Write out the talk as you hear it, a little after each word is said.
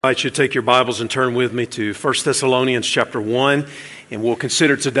I invite you to take your Bibles and turn with me to 1 Thessalonians chapter 1, and we'll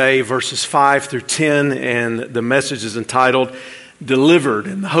consider today verses 5 through 10, and the message is entitled, Delivered,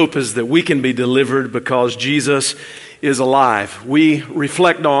 and the hope is that we can be delivered because Jesus is alive. We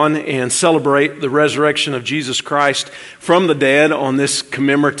reflect on and celebrate the resurrection of Jesus Christ from the dead on this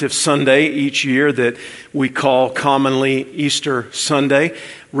commemorative Sunday each year that we call commonly Easter Sunday,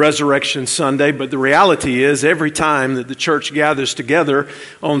 Resurrection Sunday. But the reality is every time that the church gathers together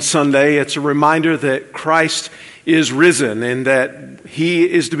on Sunday, it's a reminder that Christ is risen and that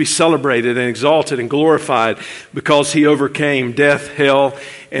he is to be celebrated and exalted and glorified because he overcame death, hell,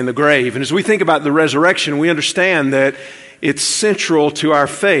 and the grave. And as we think about the resurrection, we understand that it's central to our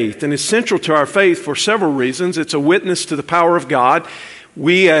faith. And it's central to our faith for several reasons. It's a witness to the power of God.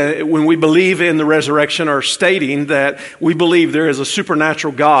 We, when we believe in the resurrection, are stating that we believe there is a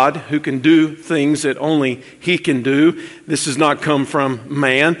supernatural God who can do things that only he can do. This does not come from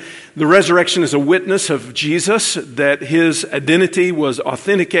man. The resurrection is a witness of Jesus, that his identity was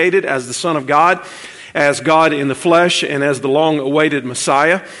authenticated as the Son of God, as God in the flesh, and as the long-awaited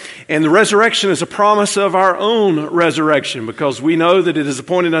Messiah. And the resurrection is a promise of our own resurrection, because we know that it is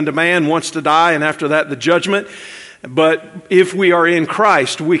appointed unto man once to die, and after that the judgment. But if we are in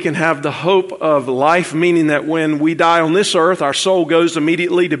Christ, we can have the hope of life, meaning that when we die on this earth, our soul goes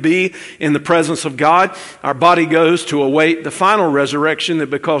immediately to be in the presence of God. Our body goes to await the final resurrection,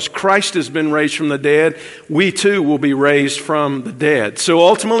 that because Christ has been raised from the dead, we too will be raised from the dead. So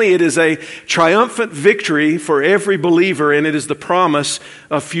ultimately, it is a triumphant victory for every believer, and it is the promise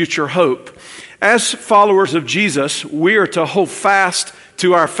of future hope. As followers of Jesus, we are to hold fast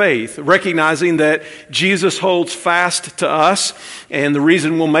to our faith, recognizing that Jesus holds fast to us, and the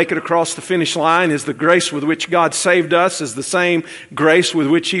reason we'll make it across the finish line is the grace with which God saved us is the same grace with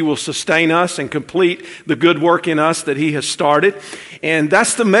which he will sustain us and complete the good work in us that he has started. And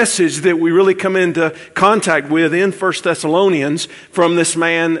that's the message that we really come into contact with in 1 Thessalonians from this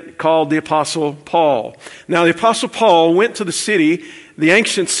man called the Apostle Paul. Now, the Apostle Paul went to the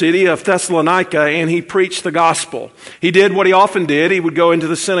ancient city of Thessalonica, and he preached the gospel. He did what he often did. He would go into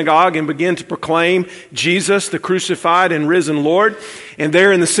the synagogue and begin to proclaim Jesus, the crucified and risen Lord. And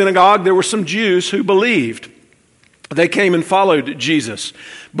there in the synagogue, there were some Jews who believed. They came and followed Jesus.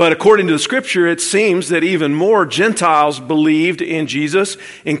 But according to the scripture, it seems that even more Gentiles believed in Jesus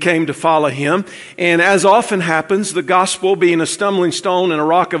and came to follow him. And as often happens, the gospel, being a stumbling stone and a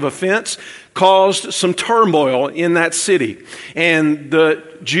rock of offense, caused some turmoil in that city. And the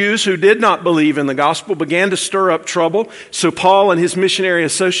Jews who did not believe in the gospel began to stir up trouble. So Paul and his missionary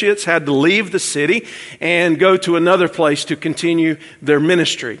associates had to leave the city and go to another place to continue their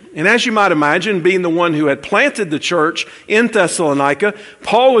ministry. And as you might imagine, being the one who had planted the church in Thessalonica,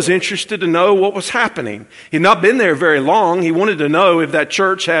 Paul was interested to know what was happening. He had not been there very long. He wanted to know if that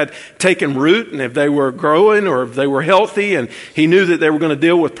church had taken root and if they were growing or if they were healthy. And he knew that they were going to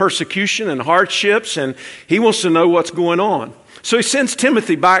deal with persecution and hardships, and he wants to know what's going on. So he sends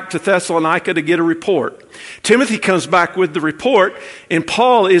Timothy back to Thessalonica to get a report. Timothy comes back with the report, and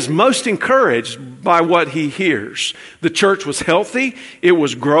Paul is most encouraged by what he hears. The church was healthy. It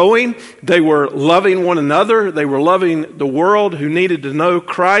was growing. They were loving one another. They were loving the world who needed to know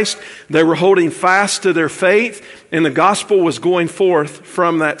Christ. They were holding fast to their faith, and the gospel was going forth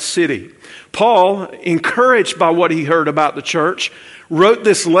from that city. Paul, encouraged by what he heard about the church, wrote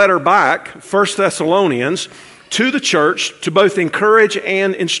this letter back, 1 Thessalonians, to the church to both encourage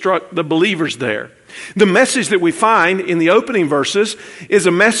and instruct the believers there. The message that we find in the opening verses is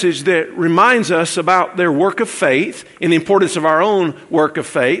a message that reminds us about their work of faith and the importance of our own work of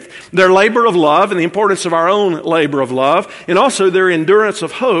faith, their labor of love and the importance of our own labor of love, and also their endurance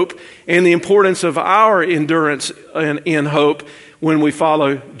of hope and the importance of our endurance in hope when we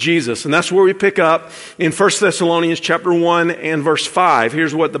follow Jesus. And that's where we pick up in 1 Thessalonians chapter 1 and verse 5.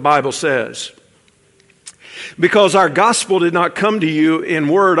 Here's what the Bible says. Because our gospel did not come to you in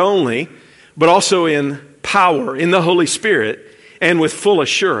word only, but also in power, in the Holy Spirit, and with full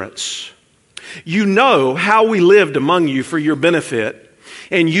assurance. You know how we lived among you for your benefit,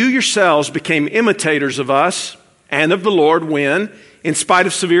 and you yourselves became imitators of us and of the Lord when, in spite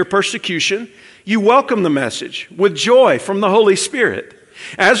of severe persecution, you welcomed the message with joy from the Holy Spirit.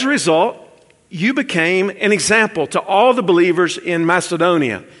 As a result, you became an example to all the believers in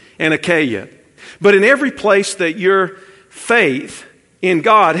Macedonia and Achaia. But in every place that your faith in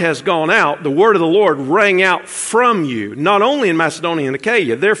God has gone out, the word of the Lord rang out from you, not only in Macedonia and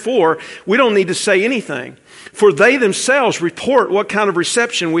Achaia. Therefore, we don't need to say anything. For they themselves report what kind of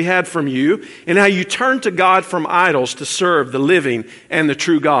reception we had from you and how you turned to God from idols to serve the living and the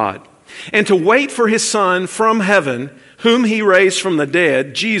true God, and to wait for his Son from heaven, whom he raised from the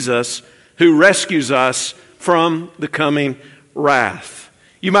dead, Jesus, who rescues us from the coming wrath.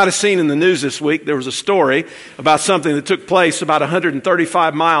 You might have seen in the news this week, there was a story about something that took place about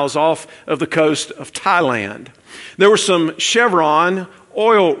 135 miles off of the coast of Thailand. There were some Chevron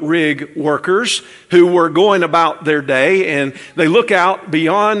oil rig workers who were going about their day, and they look out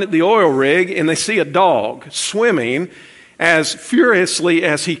beyond the oil rig and they see a dog swimming as furiously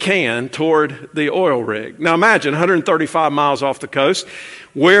as he can toward the oil rig. Now imagine 135 miles off the coast.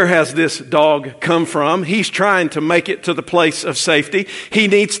 Where has this dog come from? He's trying to make it to the place of safety. He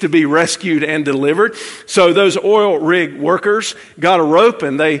needs to be rescued and delivered. So those oil rig workers got a rope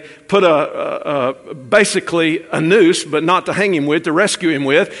and they put basically a noose, but not to hang him with, to rescue him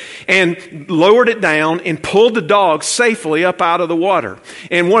with, and lowered it down and pulled the dog safely up out of the water.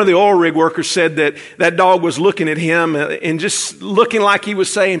 And one of the oil rig workers said that that dog was looking at him and just looking like he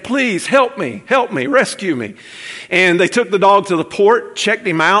was saying, please help me, rescue me. And they took the dog to the port, checked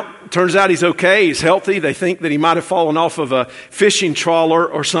him out. Turns out he's okay. He's healthy. They think that he might have fallen off of a fishing trawler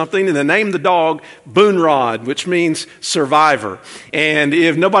or something. And they named the dog Boonrod, which means survivor. And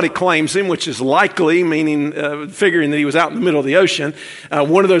if nobody claims him, which is likely, meaning figuring that he was out in the middle of the ocean,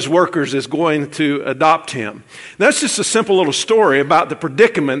 one of those workers is going to adopt him. That's just a simple little story about the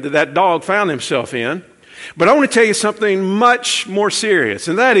predicament that that dog found himself in. But I want to tell you something much more serious,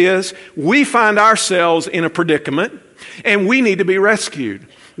 and that is we find ourselves in a predicament and we need to be rescued.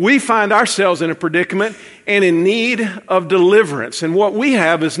 We find ourselves in a predicament and in need of deliverance. And what we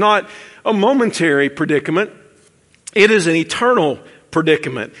have is not a momentary predicament. It is an eternal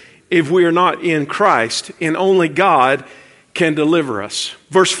predicament if we are not in Christ, and only God can deliver us.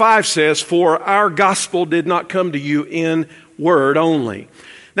 Verse 5 says, "For our gospel did not come to you in word only."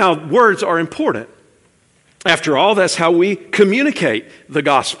 Now, words are important. After all, that's how we communicate the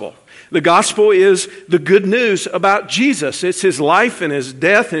gospel. The gospel is the good news about Jesus. It's his life and his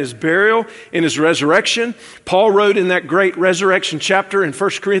death and his burial and his resurrection. Paul wrote in that great resurrection chapter in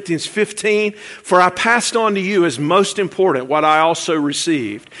 1 Corinthians 15, "For I passed on to you as most important what I also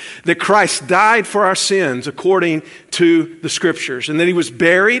received, that Christ died for our sins according to the Scriptures, and that he was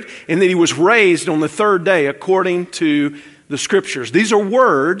buried and that he was raised on the third day according to the Scriptures." These are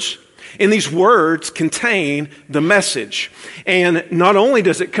words. And these words contain the message. And not only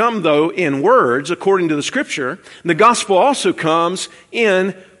does it come, though, in words, according to the Scripture, the gospel also comes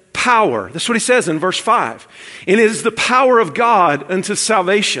in power. That's what he says in verse 5. "And it is the power of God unto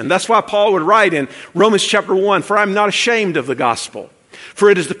salvation." That's why Paul would write in Romans chapter 1, "For I am not ashamed of the gospel. For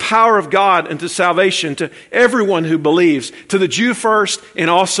it is the power of God unto salvation to everyone who believes, to the Jew first and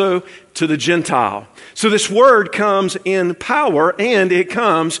also to the Gentile." So this word comes in power and it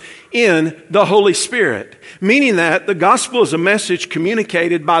comes in the Holy Spirit, meaning that the gospel is a message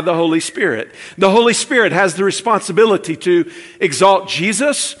communicated by the Holy Spirit. The Holy Spirit has the responsibility to exalt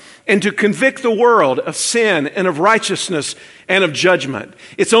Jesus and to convict the world of sin and of righteousness and of judgment.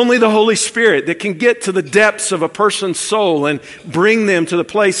 It's only the Holy Spirit that can get to the depths of a person's soul and bring them to the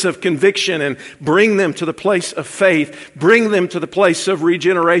place of conviction and bring them to the place of faith, bring them to the place of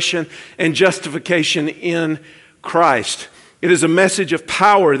regeneration and justification in Christ. It is a message of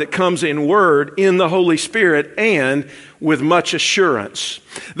power that comes in word, in the Holy Spirit, and with much assurance.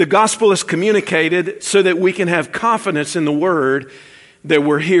 The gospel is communicated so that we can have confidence in the word that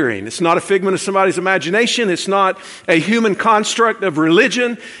we're hearing. It's not a figment of somebody's imagination. It's not a human construct of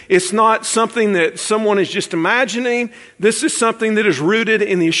religion. It's not something that someone is just imagining. This is something that is rooted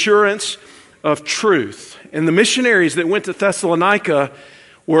in the assurance of truth. And the missionaries that went to Thessalonica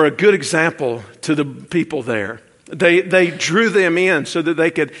were a good example to the people there. They drew them in so that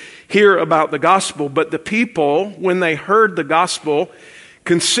they could hear about the gospel. But the people, when they heard the gospel,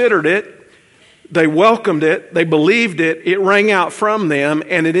 considered it, they welcomed it, they believed it, it rang out from them,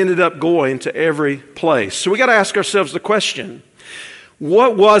 and it ended up going to every place. So we got to ask ourselves the question,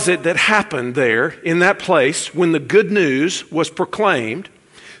 what was it that happened there in that place when the good news was proclaimed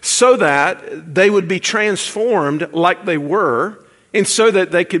so that they would be transformed like they were and so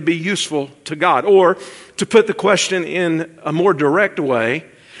that they could be useful to God? Or to put the question in a more direct way,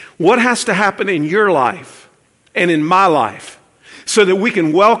 what has to happen in your life and in my life so that we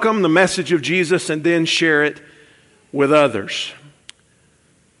can welcome the message of Jesus and then share it with others?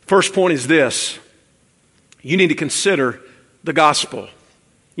 First point is this. You need to consider the gospel.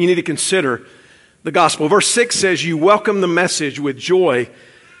 You need to consider the gospel. Verse 6 says, "You welcome the message with joy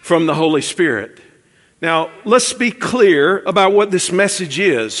from the Holy Spirit." Now, let's be clear about what this message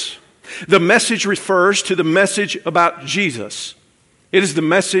is. The message refers to the message about Jesus. It is the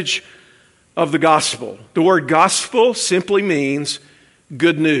message of the gospel. The word gospel simply means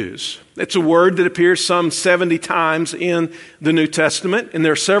good news. It's a word that appears some 70 times in the New Testament, and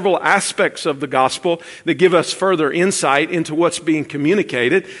there are several aspects of the gospel that give us further insight into what's being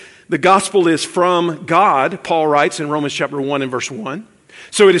communicated. The gospel is from God, Paul writes in Romans chapter 1 and verse 1.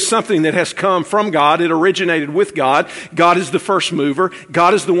 So it is something that has come from God. It originated with God. God is the first mover.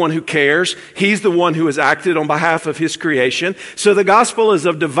 God is the one who cares. He's the one who has acted on behalf of his creation. So the gospel is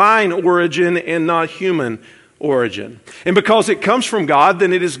of divine origin and not human origin. And because it comes from God,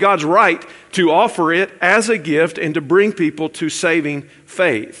 then it is God's right to offer it as a gift and to bring people to saving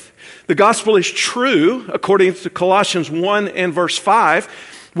faith. The gospel is true, according to Colossians 1 and verse 5,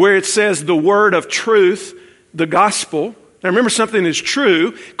 where it says the word of truth, the gospel. Now remember, something is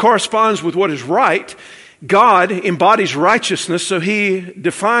true corresponds with what is right. God embodies righteousness, so he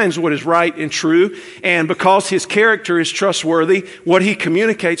defines what is right and true. And because his character is trustworthy, what he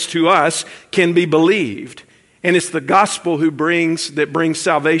communicates to us can be believed. And it's the gospel that brings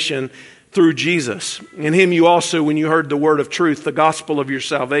salvation through Jesus. In him you also, when you heard the word of truth, the gospel of your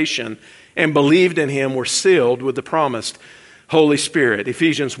salvation, and believed in him, were sealed with the promised Holy Spirit.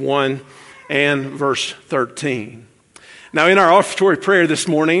 Ephesians 1 and verse 13. Now in our offertory prayer this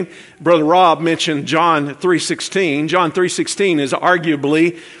morning, Brother Rob mentioned John 3:16. John 3:16 is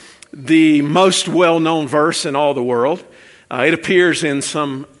arguably the most well-known verse in all the world. It appears in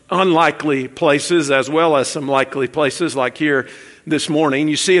some unlikely places as well as some likely places, like here this morning.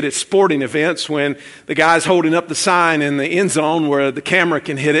 You see it at sporting events when the guy's holding up the sign in the end zone where the camera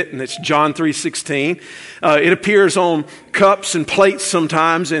can hit it, and it's John 3:16. It appears on cups and plates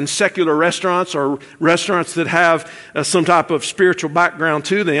sometimes in secular restaurants or restaurants that have some type of spiritual background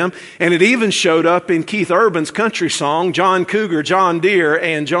to them. And it even showed up in Keith Urban's country song, John Cougar, John Deere,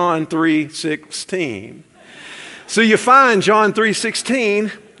 and John 3:16. So you find John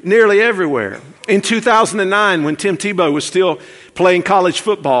 3:16 nearly everywhere. In 2009, when Tim Tebow was still playing college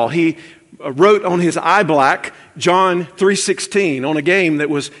football, he wrote on his eye black John 3:16 on a game that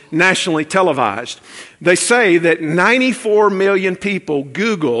was nationally televised. They say that 94 million people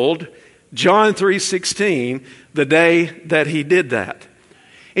Googled John 3:16 the day that he did that.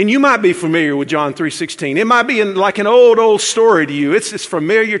 And you might be familiar with John 3:16. It might be like an old story to you. It's as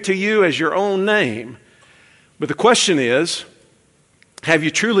familiar to you as your own name. But the question is, have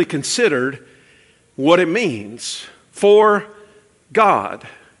you truly considered what it means for God?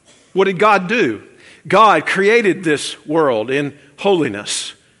 What did God do? God created this world in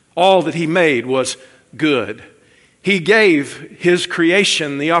holiness. All that he made was good. He gave his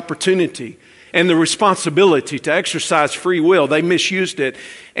creation the opportunity and the responsibility to exercise free will. They misused it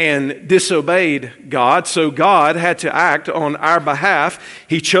and disobeyed God, so God had to act on our behalf.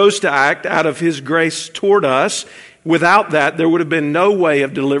 He chose to act out of his grace toward us. Without that, there would have been no way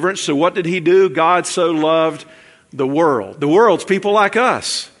of deliverance. So what did he do? God so loved the world. The world's people like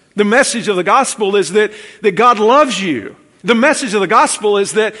us. The message of the gospel is that God loves you. The message of the gospel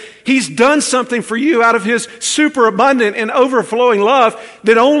is that he's done something for you out of his superabundant and overflowing love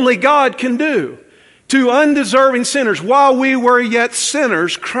that only God can do. To undeserving sinners, while we were yet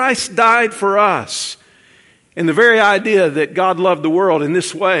sinners, Christ died for us. And the very idea that God loved the world in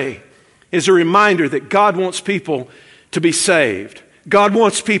this way is a reminder that God wants people to be saved. God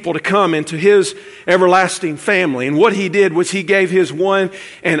wants people to come into his everlasting family. And what he did was he gave his one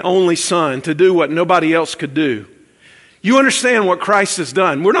and only Son to do what nobody else could do. You understand what Christ has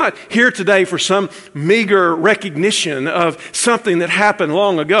done. We're not here today for some meager recognition of something that happened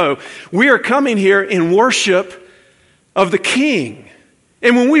long ago. We are coming here in worship of the King.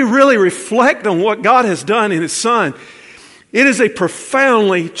 And when we really reflect on what God has done in his Son, it is a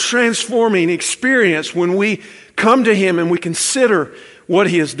profoundly transforming experience when we come to him and we consider what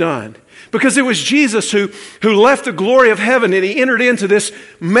he has done. Because it was Jesus who left the glory of heaven and he entered into this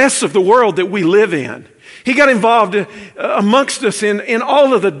mess of the world that we live in. He got involved amongst us in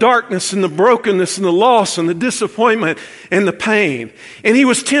all of the darkness and the brokenness and the loss and the disappointment and the pain. And he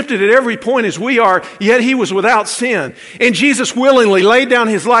was tempted at every point as we are, yet he was without sin. And Jesus willingly laid down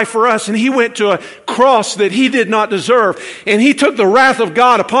his life for us, and he went to a cross that he did not deserve. And he took the wrath of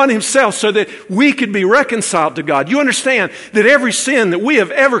God upon himself so that we could be reconciled to God. You understand that every sin that we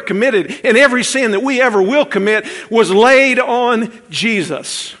have ever committed and every sin that we ever will commit was laid on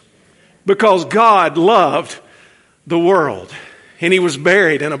Jesus. Because God loved the world. And he was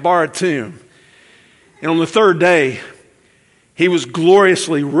buried in a barred tomb. And on the third day, he was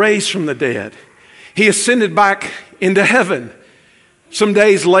gloriously raised from the dead. He ascended back into heaven some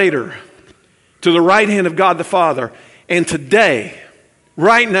days later to the right hand of God the Father. And today,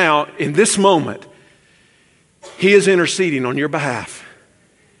 right now, in this moment, he is interceding on your behalf.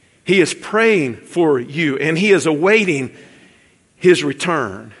 He is praying for you, and he is awaiting his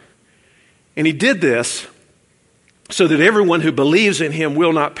return. And he did this so that everyone who believes in him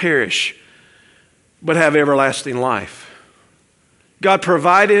will not perish, but have everlasting life. God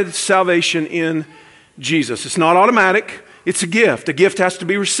provided salvation in Jesus. It's not automatic. It's a gift. A gift has to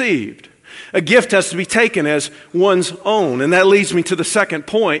be received. A gift has to be taken as one's own. And that leads me to the second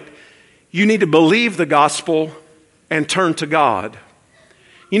point. You need to believe the gospel and turn to God.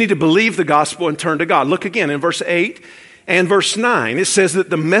 You need to believe the gospel and turn to God. Look again in verse 8 and verse 9. It says that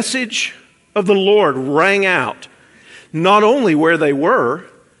the message of the Lord rang out, not only where they were,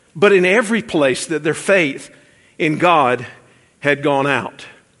 but in every place that their faith in God had gone out.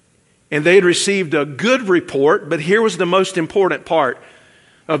 And they had received a good report, but here was the most important part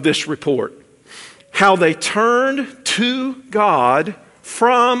of this report. How they turned to God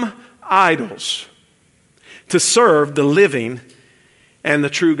from idols to serve the living and the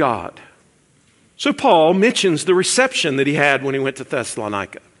true God. So Paul mentions the reception that he had when he went to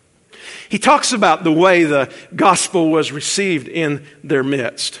Thessalonica. He talks about the way the gospel was received in their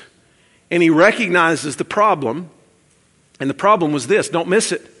midst. And he recognizes the problem. And the problem was this, don't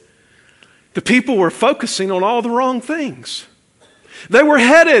miss it. The people were focusing on all the wrong things. They were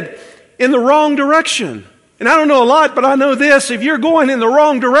headed in the wrong direction. And I don't know a lot, but I know this. If you're going in the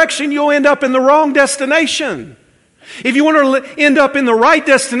wrong direction, you'll end up in the wrong destination. If you want to end up in the right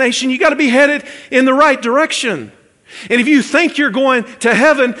destination, you got to be headed in the right direction. And if you think you're going to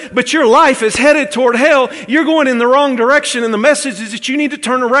heaven, but your life is headed toward hell, you're going in the wrong direction. And the message is that you need to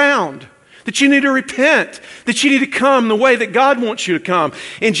turn around, that you need to repent, that you need to come the way that God wants you to come.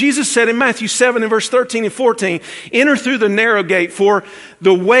 And Jesus said in Matthew 7 and verse 13 and 14, enter through the narrow gate, for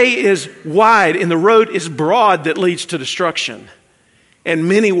the way is wide and the road is broad that leads to destruction, and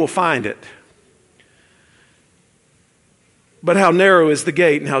many will find it. But how narrow is the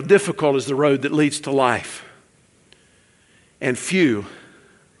gate and how difficult is the road that leads to life, and few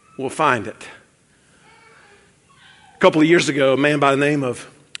will find it. A couple of years ago, a man by the name of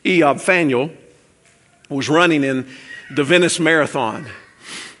Eob Faniel was running in the Venice Marathon.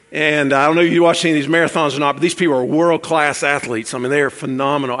 And I don't know if you watch any of these marathons or not, but these people are world-class athletes. I mean, they are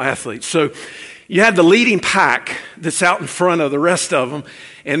phenomenal athletes. So you have the leading pack that's out in front of the rest of them,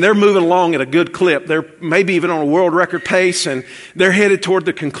 and they're moving along at a good clip. They're maybe even on a world record pace, and they're headed toward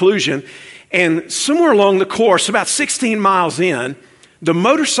the conclusion. And somewhere along the course, about 16 miles in, the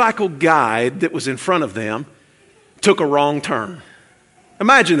motorcycle guide that was in front of them took a wrong turn.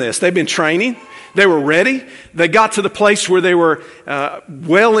 Imagine this. They've been training. They were ready. They got to the place where they were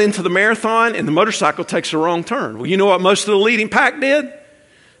well into the marathon, and the motorcycle takes a wrong turn. Well, you know what most of the leading pack did?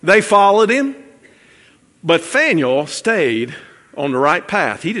 They followed him. But Faniel stayed on the right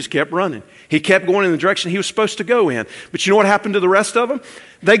path. He just kept running. He kept going in the direction he was supposed to go in. But you know what happened to the rest of them?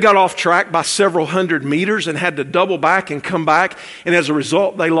 They got off track by several hundred meters and had to double back and come back. And as a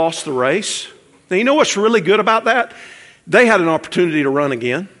result, they lost the race. Now, you know what's really good about that? They had an opportunity to run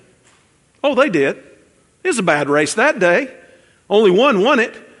again. Oh, they did. It was a bad race that day. Only one won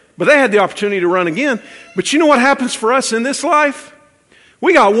it, but they had the opportunity to run again. But you know what happens for us in this life?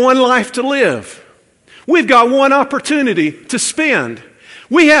 We got one life to live. We've got one opportunity to spend.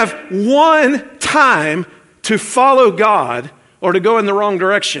 We have one time to follow God or to go in the wrong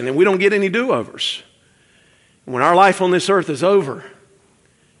direction, and we don't get any do-overs. When our life on this earth is over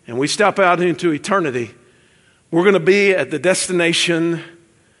and we step out into eternity, we're going to be at the destination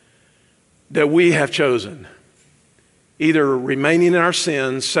that we have chosen. Either remaining in our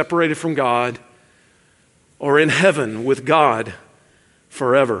sins, separated from God, or in heaven with God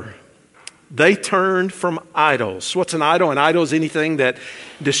forever. They turned from idols. What's an idol? An idol is anything that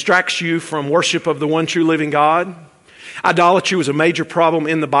distracts you from worship of the one true living God. Idolatry was a major problem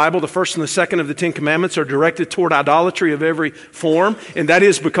in the Bible. The first and the second of the Ten Commandments are directed toward idolatry of every form, and that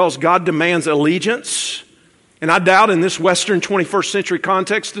is because God demands allegiance. And I doubt in this Western 21st century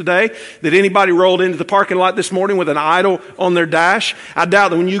context today that anybody rolled into the parking lot this morning with an idol on their dash. I doubt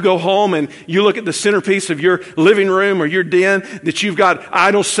that when you go home and you look at the centerpiece of your living room or your den that you've got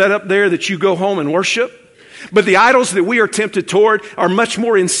idols set up there that you go home and worship. But the idols that we are tempted toward are much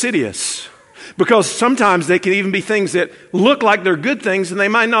more insidious, because sometimes they can even be things that look like they're good things and they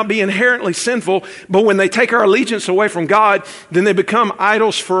might not be inherently sinful, but when they take our allegiance away from God, then they become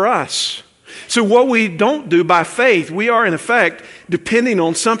idols for us. So what we don't do by faith, we are in effect depending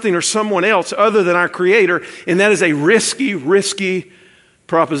on something or someone else other than our Creator, and that is a risky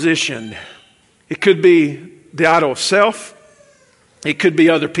proposition. It could be the idol of self. It could be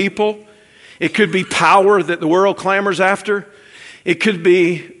other people. It could be power that the world clamors after. It could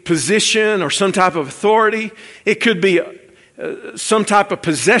be position or some type of authority. It could be some type of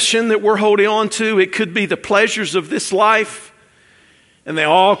possession that we're holding on to. It could be the pleasures of this life. And they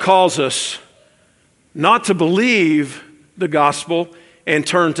all cause us not to believe the gospel and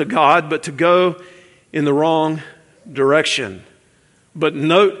turn to God, but to go in the wrong direction. But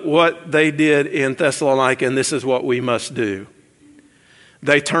note what they did in Thessalonica, and this is what we must do.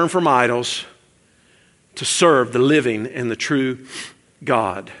 They turned from idols to serve the living and the true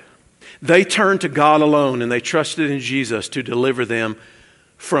God. They turned to God alone, and they trusted in Jesus to deliver them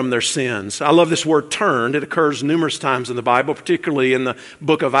from their sins. I love this word turned. It occurs numerous times in the Bible, particularly in the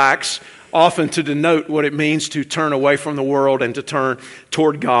book of Acts, often to denote what it means to turn away from the world and to turn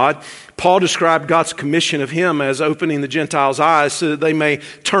toward God. Paul described God's commission of him as opening the Gentiles' eyes so that they may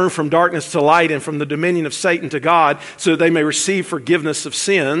turn from darkness to light and from the dominion of Satan to God, so that they may receive forgiveness of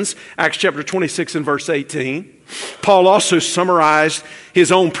sins. Acts chapter 26 and verse 18. Paul also summarized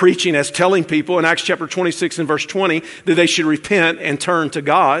his own preaching as telling people in Acts chapter 26 and verse 20 that they should repent and turn to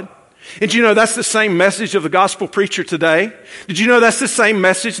God. And you know that's the same message of the gospel preacher today? Did you know that's the same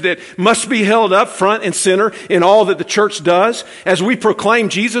message that must be held up front and center in all that the church does? As we proclaim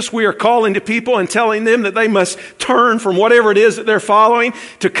Jesus, we are calling to people and telling them that they must turn from whatever it is that they're following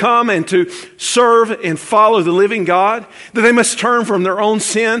to come and to serve and follow the living God. That they must turn from their own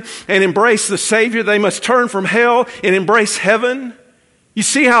sin and embrace the Savior. They must turn from hell and embrace heaven. You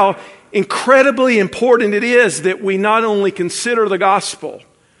see how incredibly important it is that we not only consider the gospel,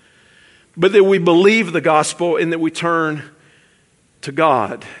 but that we believe the gospel and that we turn to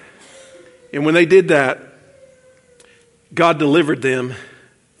God. And when they did that, God delivered them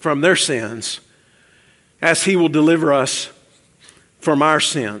from their sins, as He will deliver us from our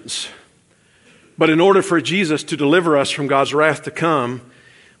sins. But in order for Jesus to deliver us from God's wrath to come,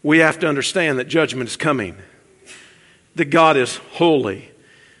 we have to understand that judgment is coming, that God is holy,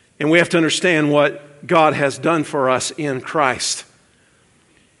 and we have to understand what God has done for us in Christ.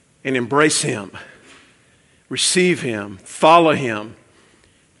 And embrace Him, receive Him, follow Him,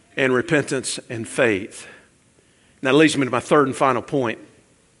 and repentance and faith. Now that leads me to my third and final point.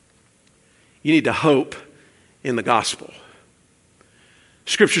 You need to hope in the gospel.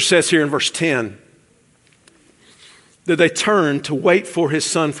 Scripture says here in verse 10 that they turned to wait for His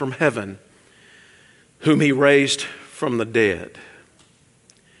Son from heaven, whom He raised from the dead.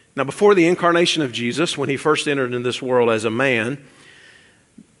 Now before the incarnation of Jesus, when He first entered into this world as a man,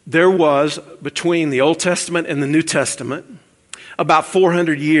 there was, between the Old Testament and the New Testament, about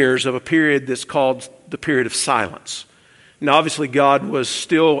 400 years of a period that's called the period of silence. Now, obviously, God was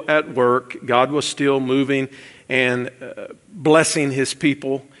still at work. God was still moving and blessing His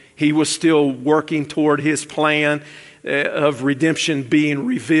people. He was still working toward His plan of redemption being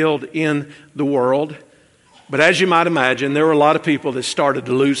revealed in the world. But as you might imagine, there were a lot of people that started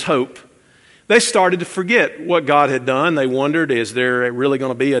to lose hope. They started to forget what God had done. They wondered, is there really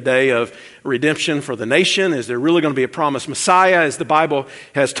going to be a day of redemption for the nation? Is there really going to be a promised Messiah, as the Bible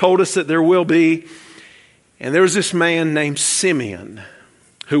has told us that there will be? And there was this man named Simeon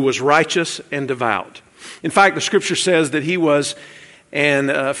who was righteous and devout. In fact, the Scripture says that he was an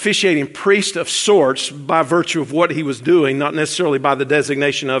officiating priest of sorts by virtue of what he was doing, not necessarily by the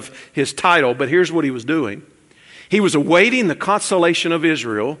designation of his title, but here's what he was doing. He was awaiting the consolation of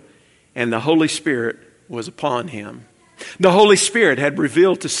Israel, and the Holy Spirit was upon him. The Holy Spirit had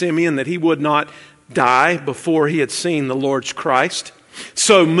revealed to Simeon that he would not die before he had seen the Lord's Christ.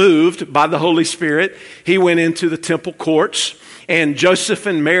 So moved by the Holy Spirit, he went into the temple courts, and Joseph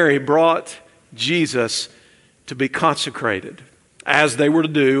and Mary brought Jesus to be consecrated, as they were to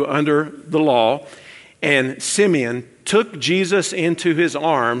do under the law. And Simeon took Jesus into his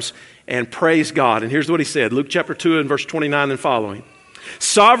arms and praised God. And here's what he said, Luke chapter 2 and verse 29 and following.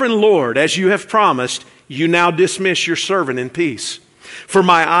 Sovereign Lord, as you have promised, you now dismiss your servant in peace. For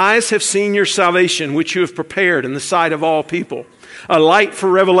my eyes have seen your salvation, which you have prepared in the sight of all people, a light for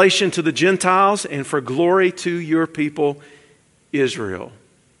revelation to the Gentiles and for glory to your people Israel.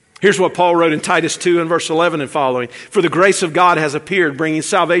 Here's what Paul wrote in Titus 2 and verse 11 and following. For the grace of God has appeared, bringing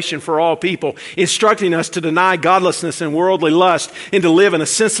salvation for all people, instructing us to deny godlessness and worldly lust, and to live in a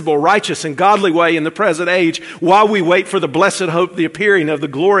sensible, righteous, and godly way in the present age, while we wait for the blessed hope, the appearing of the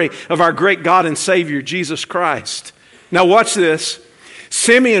glory of our great God and Savior, Jesus Christ. Now watch this.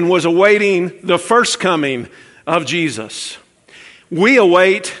 Simeon was awaiting the first coming of Jesus. We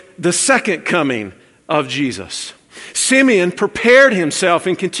await the second coming of Jesus. Simeon prepared himself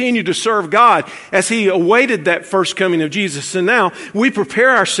and continued to serve God as he awaited that first coming of Jesus. And now we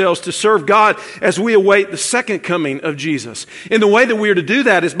prepare ourselves to serve God as we await the second coming of Jesus. And the way that we are to do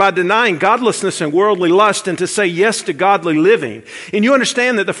that is by denying godlessness and worldly lust and to say yes to godly living. And you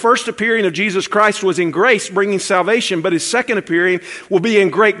understand that the first appearing of Jesus Christ was in grace, bringing salvation, but His second appearing will be in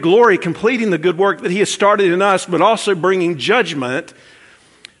great glory, completing the good work that He has started in us, but also bringing judgment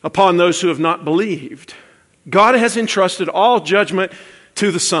upon those who have not believed. God has entrusted all judgment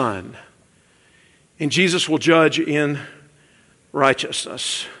to the Son, and Jesus will judge in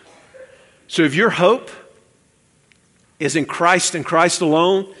righteousness. So if your hope is in Christ and Christ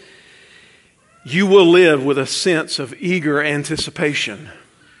alone, you will live with a sense of eager anticipation.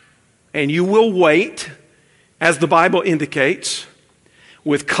 And you will wait, as the Bible indicates,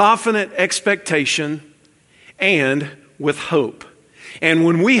 with confident expectation and with hope. And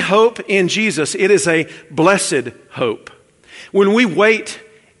when we hope in Jesus, it is a blessed hope. When we wait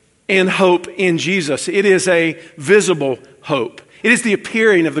and hope in Jesus, it is a visible hope. It is the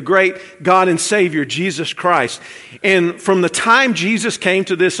appearing of the great God and Savior, Jesus Christ. And from the time Jesus came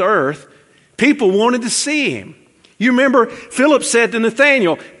to this earth, people wanted to see Him. You remember Philip said to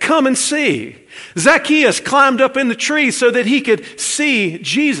Nathanael, "Come and see." Zacchaeus climbed up in the tree so that he could see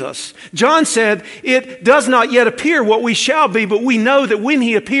Jesus. John said, "It does not yet appear what we shall be, but we know that when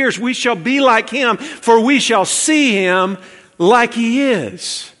He appears, we shall be like Him, for we shall see Him like He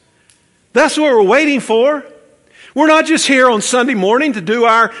is." That's what we're waiting for. We're not just here on Sunday morning to do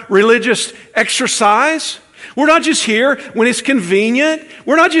our religious exercise. We're not just here when it's convenient.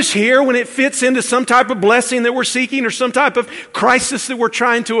 We're not just here when it fits into some type of blessing that we're seeking or some type of crisis that we're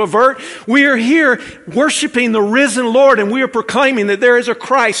trying to avert. We are here worshiping the risen Lord, and we are proclaiming that there is a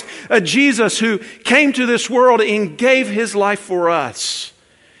Christ, a Jesus who came to this world and gave His life for us,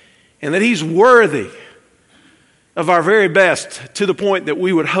 and that He's worthy of our very best, to the point that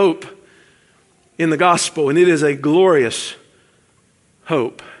we would hope in the gospel, and it is a glorious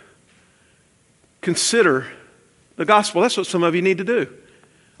hope. Consider the gospel. That's what some of you need to do.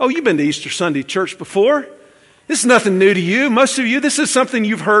 Oh, you've been to Easter Sunday church before. This is nothing new to you. Most of you, this is something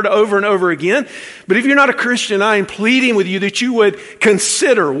you've heard over and over again. But if you're not a Christian, I am pleading with you that you would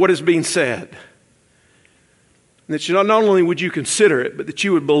consider what is being said. And that not only would you consider it, but that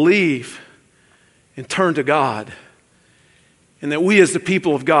you would believe and turn to God. And that we as the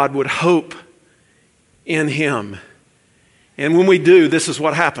people of God would hope in Him. And when we do, this is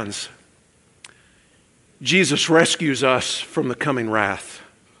what happens. Jesus rescues us from the coming wrath.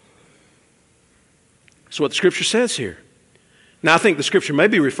 That's what the Scripture says here. Now, I think the Scripture may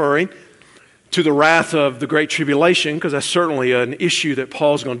be referring to the wrath of the Great Tribulation, because that's certainly an issue that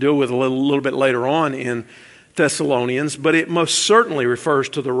Paul's going to deal with a little bit later on in Thessalonians, but it most certainly refers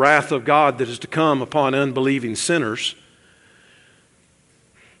to the wrath of God that is to come upon unbelieving sinners.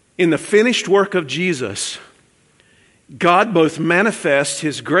 In the finished work of Jesus, God both manifests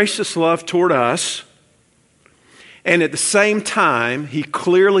His gracious love toward us, and at the same time, He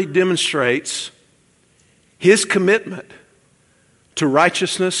clearly demonstrates His commitment to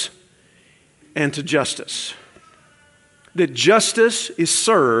righteousness and to justice. That justice is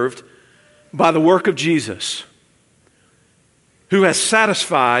served by the work of Jesus, who has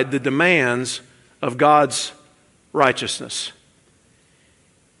satisfied the demands of God's righteousness.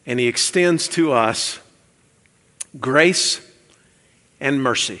 And He extends to us grace and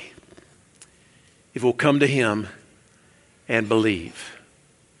mercy if we'll come to Him and believe.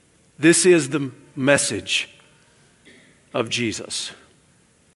 This is the message of Jesus.